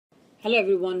Hello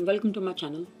everyone, welcome to my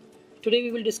channel. Today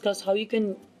we will discuss how you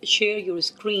can share your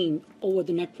screen over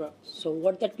the network. So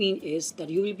what that means is that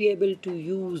you will be able to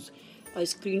use a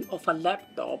screen of a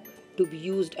laptop to be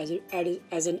used as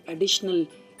an additional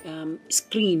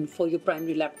screen for your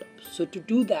primary laptop. So to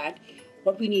do that,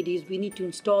 what we need is we need to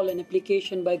install an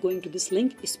application by going to this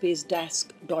link,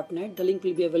 SpaceDesk.net. The link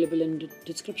will be available in the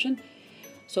description.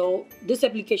 So this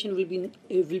application will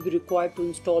be required to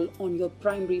install on your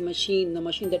primary machine, the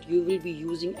machine that you will be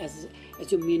using as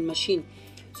your main machine.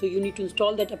 So you need to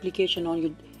install that application on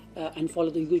your and follow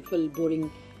the usual boring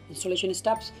installation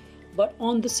steps. But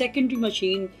on the secondary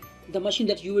machine, the machine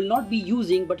that you will not be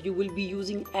using, but you will be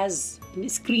using as a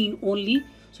screen only.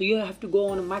 So you have to go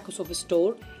on a Microsoft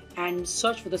Store and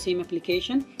search for the same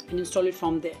application and install it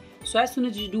from there. So as soon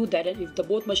as you do that, and if the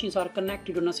both machines are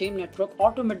connected on the same network,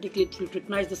 automatically it will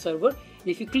recognize the server. And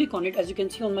if you click on it, as you can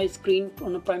see on my screen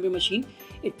on a primary machine,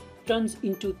 it turns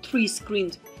into 3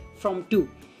 screens from 2.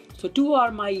 So 2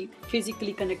 are my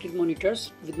physically connected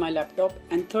monitors with my laptop,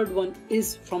 and third one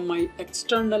is from my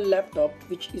external laptop,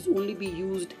 which is only be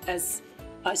used as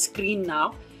a screen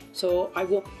now. So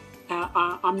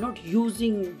I'm not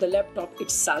using the laptop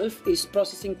itself, its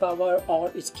processing power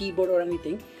or its keyboard or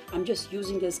anything. I'm just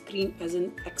using the screen as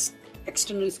an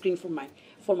external screen for my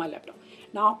laptop.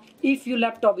 Now, if your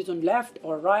laptop is on left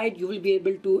or right, you will be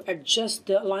able to adjust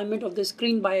the alignment of the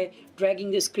screen by dragging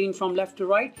the screen from left to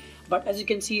right. But as you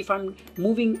can see, if I'm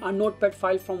moving a notepad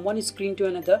file from one screen to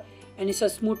another, and it's a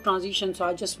smooth transition, so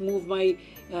I just move my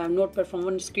notepad from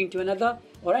one screen to another,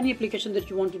 or any application that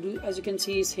you want to do, as you can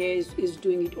see is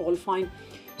doing it all fine.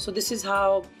 So this is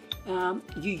how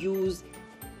you use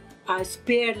a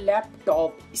spare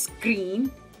laptop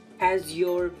screen as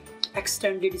your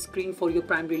extended screen for your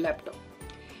primary laptop.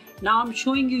 Now I'm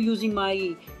showing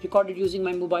you recorded using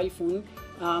my mobile phone,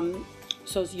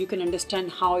 so you can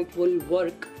understand how it will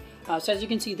work. So as you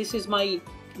can see, this is my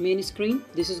main screen,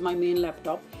 this is my main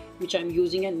laptop which I'm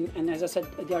using, and as I said,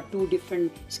 there are 2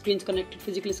 different screens connected,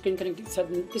 physical screen connected. So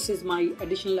this is my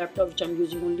additional laptop which I'm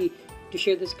using only to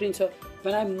share the screen. So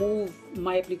when I move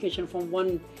my application from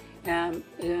one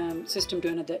system to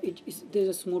another, there's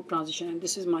a smooth transition, and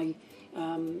this is my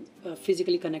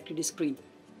physically connected screen.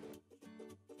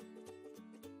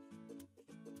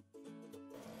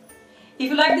 If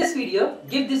you like this video,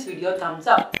 give this video a thumbs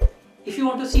up. If you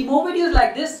want to see more videos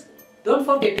like this, don't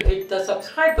forget to hit the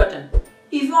subscribe button.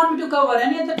 If you want me to cover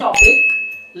any other topic,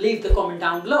 leave the comment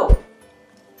down below.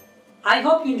 I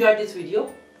hope you enjoyed this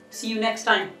video. See you next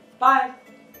time. Bye.